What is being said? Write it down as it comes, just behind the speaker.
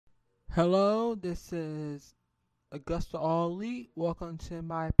Hello, this is Augusta All Elite. Welcome to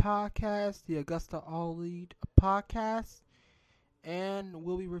my podcast, the Augusta All Elite podcast, and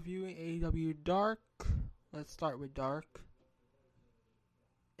we'll be reviewing AEW Dark. Let's start with Dark.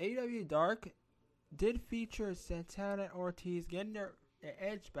 AEW Dark did feature Santana and Ortiz getting their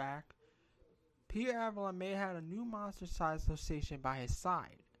edge back. Peter Avalon may have a new monster side association by his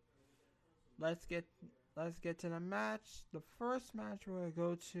side. Let's get to the match. The first match we're gonna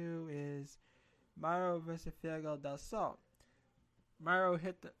go to is Mauro versus Fuego del Sol. Mauro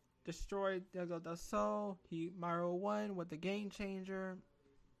destroyed Fuego del Sol. Mauro won with the game changer,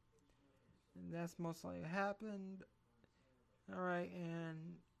 and that's most likely happened. All right,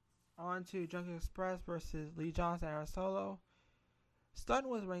 and on to Jungle Express versus Lee Johnson and Solo. Stun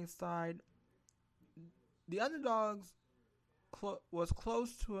was ringside. The underdogs was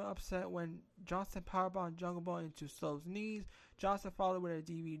close to an upset when Johnson powerbombed Jungle Boy into Solo's knees. Johnson followed with a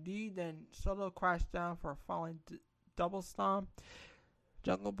DVD, then Solo crashed down for a falling double stomp.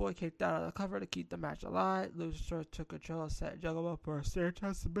 Jungle Boy kicked out of the cover to keep the match alive. Luchasaurus took control and set Jungle Boy for a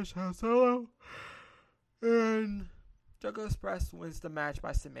Sanchez submission on Solo. And Jungle Express wins the match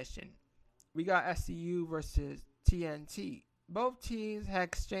by submission. We got SCU versus TNT. Both teams had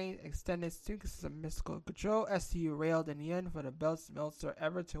exchanged extended sequences of mystical control. SCU railed in the end for the belts Meltzer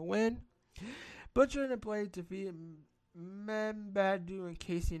ever to win. Butcher and the Blade defeated Badu and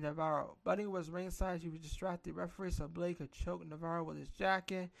Casey Navarro. Buddy was ringside. He was distracted referee so Blade could choke Navarro with his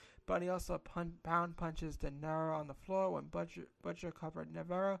jacket. Buddy also pound punches De Niro on the floor when Butcher covered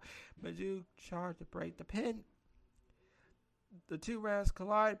Navarro. Badu charged to break the pin. The two rounds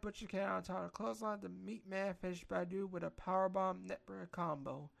collide. Butcher came out on top of the clothesline. The Meat Man finished Badu with a powerbomb neckbreaker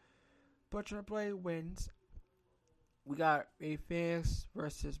combo. Butcher Blade wins. We got Ray Phoenix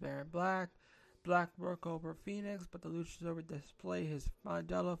versus Baron Black. Black work over Phoenix, but the Luchasaurus display his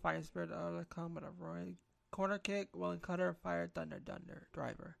Mandela fighting spirit out of the come with a roaring corner kick. Willing Cutter fired Thunder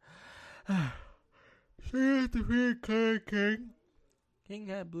Driver. She defeated Claire King. King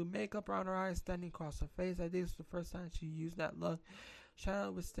had blue makeup around her eyes, standing across her face. I think it's the first time she used that look.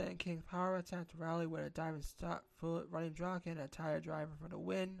 Shadow withstand King's power attack to rally with a diving stop, full running drop, and a tire driver for the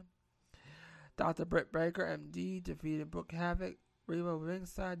win. Dr. Britt Baker, MD, defeated Brooke Havoc. Reba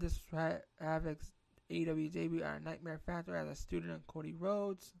ringside. This was Havoc's AEW debut at Nightmare Factory as a student of Cody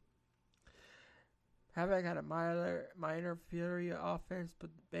Rhodes. Havoc had a minor Fury offense, but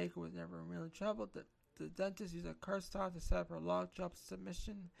Baker was never in real trouble. The dentist used a curse stop to set up her log jump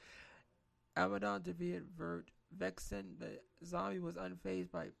submission. Abaddon defeated Vert Vixen. The zombie was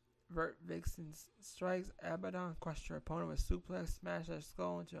unfazed by Vert Vixen's strikes. Abaddon crushed her opponent with suplex, smashed her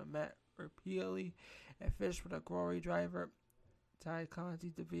skull into a mat repeatedly, and finished with a glory driver. Ty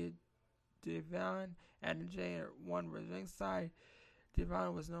Conti defeated Devon and Jay won with ringside.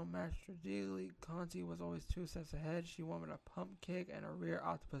 Devon was no match strategically. Conti was always 2 steps ahead. She won with a pump kick and a rear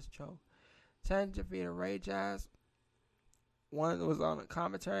octopus choke. 10 defeated Ray Jazz. 1 was on the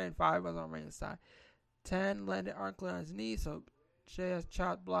commentary and 5 was on ringside. 10 landed Arkley on his knee, so JS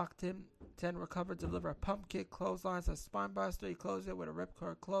Chop blocked him. 10 recovered, delivered a pump kick, clotheslines, a spinebuster. He closed it with a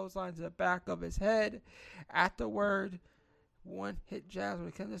ripcord clothesline to the back of his head. Afterward, 1 hit Jazz with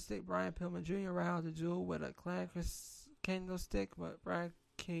a candlestick. Brian Pillman Jr. rounded the duel with a candlestick, but Brian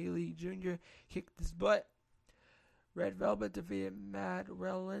Cayley Jr. kicked his butt. Red Velvet defeated Mad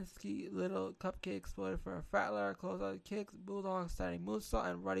Relinsky. Little Cupcake exploded for a fat ladder, closed out kicks, Bulldog standing moonsault,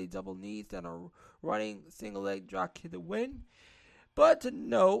 and running double knees, then a running single leg drop kick to win. But to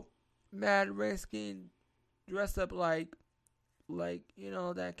note, Mad Relinsky dressed up like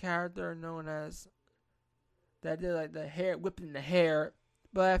that character known as that did like the hair whipping the hair.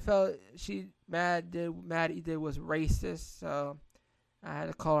 But I felt Maddie did was racist, so I had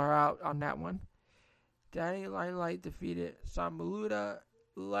to call her out on that one. Danny Limelight defeated Sean Maluda.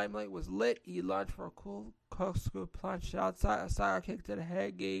 Limelight was lit. He launched for a cool corkscrew plunge outside. A side kick to the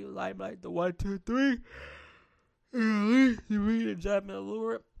head gave Limelight the 1-2-3. Elise defeated Jasmine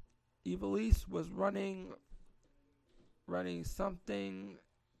Allure. Evilise was running something.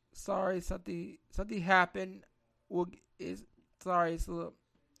 Sorry, something happened. It's a little.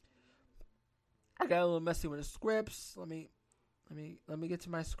 I got a little messy with the scripts. Let me get to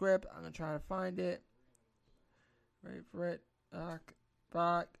my script. I'm gonna try to find it. Wait for it.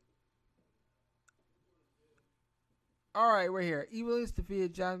 Back. Alright, we're here. Evilise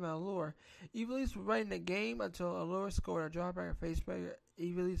defeated Jasmine Allure. Evilise was running the game until Allure scored a drawback face breaker.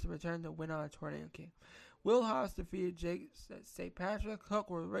 Evilise returned to win on a tornado kick. Will Hobbs defeated Jake St. Patrick. Hook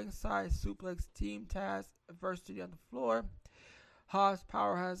was ringside suplex team task adversity on the floor. Hobbs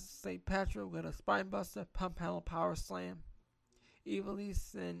powerhouse St. Patrick with a spinebuster pump handle power slam.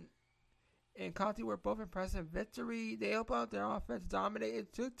 Evilise and and Conti were both impressive victory. They opened up their offense, dominated.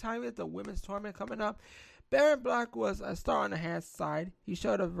 It took time with the women's tournament coming up. Baron Black was a star on the hand side. He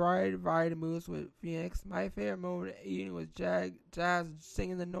showed a variety of moves with Phoenix. My favorite moment of the evening was Jazz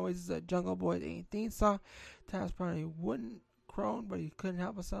singing the noises of Jungle Boy's theme song. Taz probably wouldn't crone, but he couldn't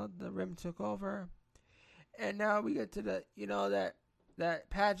help himself. The rim took over. And now we get to the, that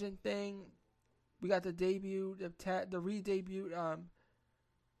pageant thing. We got the debut, the re-debut,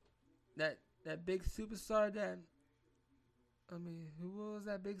 that big superstar that, who was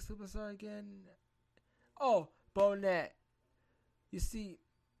that big superstar again? Oh, Bonet. You see,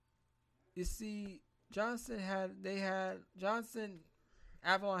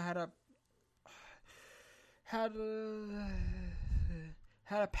 Avalon had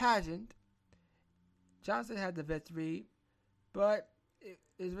a pageant. Johnson had the victory, but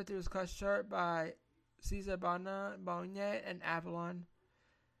his victory was cut short by Cesar Bonnet and Avalon.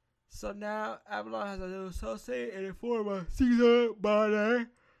 So now Avalon has a little associate in the form of Cesar Bonnet.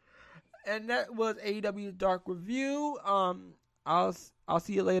 And that was AEW Dark Review. I'll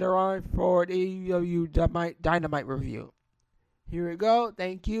see you later on for the AEW Dynamite review. Here we go.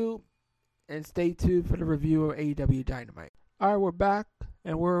 Thank you. And stay tuned for the review of AEW Dynamite. Alright, we're back.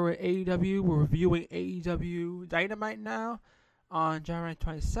 And we're with AEW. We're reviewing AEW Dynamite now on January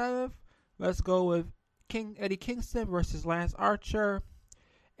 27th. Let's go with Eddie Kingston versus Lance Archer.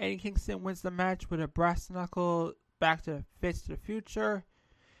 Eddie Kingston wins the match with a brass knuckle back to the Fist to the Future.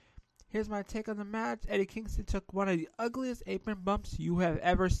 Here's my take on the match. Eddie Kingston took one of the ugliest apron bumps you have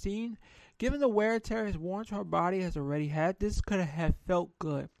ever seen. Given the wear and tear his worn her body has already had, this could have felt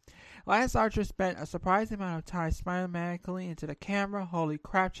good. Lance Archer spent a surprising amount of time smiling manically into the camera. Holy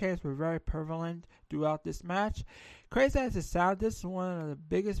crap, chants were very prevalent throughout this match. Crazy as it sounds, this is one of the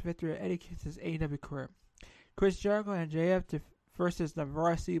biggest victories of Eddie Kingston's AEW career. Chris Jericho and JF versus the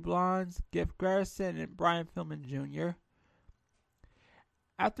Varsity Blondes, Gift Garrison, and Brian Pillman Jr.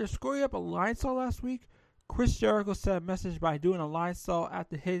 After screwing up a Lionsault last week, Chris Jericho sent a message by doing a Lionsault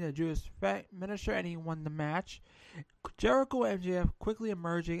after hitting the Judas finisher, and he won the match. Jericho and MJF quickly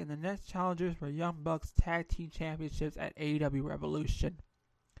emerging in the next challengers for Young Bucks Tag Team Championships at AEW Revolution.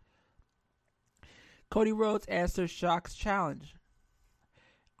 Cody Rhodes answered Shock's challenge.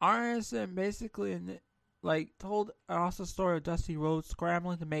 Anderson basically told an awesome story of Dusty Rhodes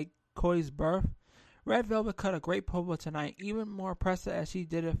scrambling to make Cody's birth. Red Velvet cut a great promo tonight, even more impressive as she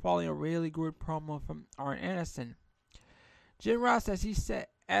did it following a really good promo from Arn Anderson. Jim Ross, as she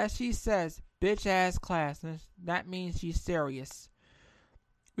says, bitch ass class, and that means she's serious.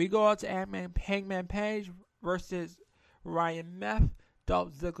 We go out to Hangman Page versus Ryan Meth,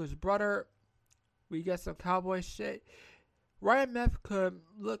 Dolph Ziggler's brother. We get some cowboy shit. Ryan Meth could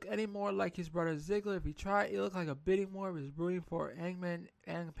look any more like his brother Ziggler if he tried. It looked like a bidding war was brewing for Hangman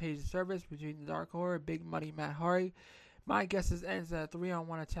and Page's service between the Dark Order, Big Money Matt Hardy. My guess is ends in a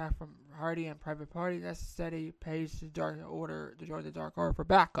 3-on-1 attack from Hardy and Private Party. That's to steady Page to join the Dark Order for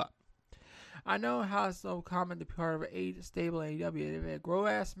backup. I know how it's so common to be part of a stable AEW. If a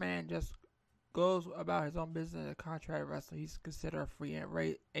grown-ass man just goes about his own business as a contract wrestler, he's considered a free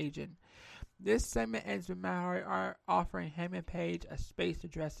agent. This segment ends with Matt Hardy offering Hangman Page a space to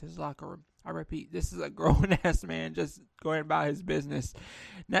dress his locker room. I repeat, this is a grown-ass man just going about his business.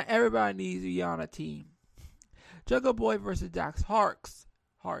 Not everybody needs to be on a team. Jungle Boy versus Dax Hart.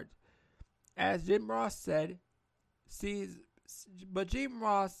 As Jim Ross said, Jim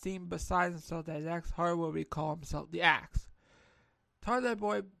Ross seemed beside himself that Dax Hart will recall himself the Axe. Tarzan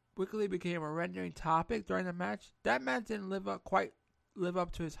Boy quickly became a rendering topic during the match. That match didn't live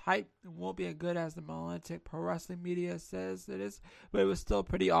up to his hype and won't be as good as the monolithic pro wrestling media says it is, but it was still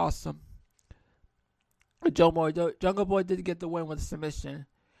pretty awesome. Jungle Boy did get the win with a submission.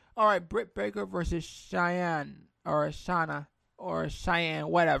 Alright, Britt Baker versus Cheyenne,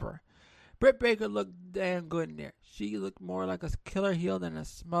 whatever. Britt Baker looked damn good in there. She looked more like a killer heel than a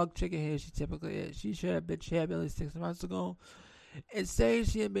smug chicken head she typically is. She should have been champion at least 6 months ago. It's saying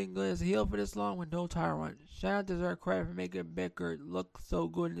she had been good as a heel for this long with no title run. Cheyenne deserves credit for making Baker look so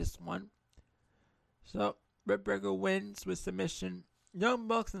good in this one. So, Britt Baker wins with submission. Young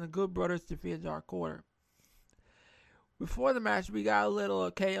Bucks and the Good Brothers defeat Dark Order. Before the match, we got a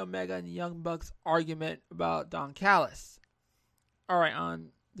little Kenny Omega and the Young Bucks argument about Don Callis. Alright, on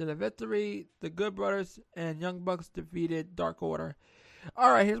to the victory. The Good Brothers and Young Bucks defeated Dark Order.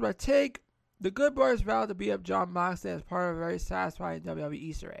 Alright, here's my take. The Good Brothers vowed to beat up Jon Moxley as part of a very satisfying WWE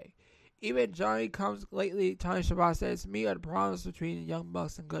Easter egg. Even Johnny comes lately, Tony Schiavone says, to me are the problems between the Young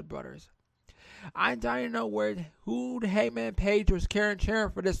Bucks and Good Brothers. I'm dying to know who the Hangman Page was cheering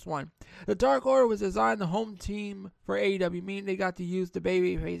for this one. The Dark Order was designed the home team for AEW, meaning they got to use the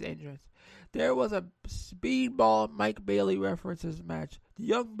babyface entrance. There was a speedball Mike Bailey reference in this match. The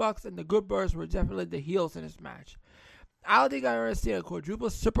Young Bucks and the Good Brothers were definitely the heels in this match. I don't think I've ever seen a quadruple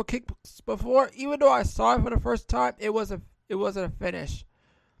super kick before. Even though I saw it for the first time, it wasn't a finish.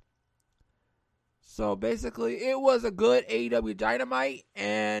 So basically, it was a good AEW Dynamite,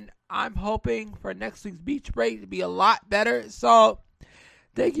 and I'm hoping for next week's Beach Break to be a lot better. So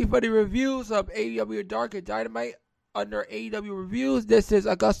thank you for the reviews of AEW Dark and Dynamite under AEW Reviews. This is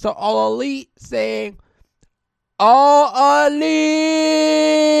Augusta All Elite saying, All Elite!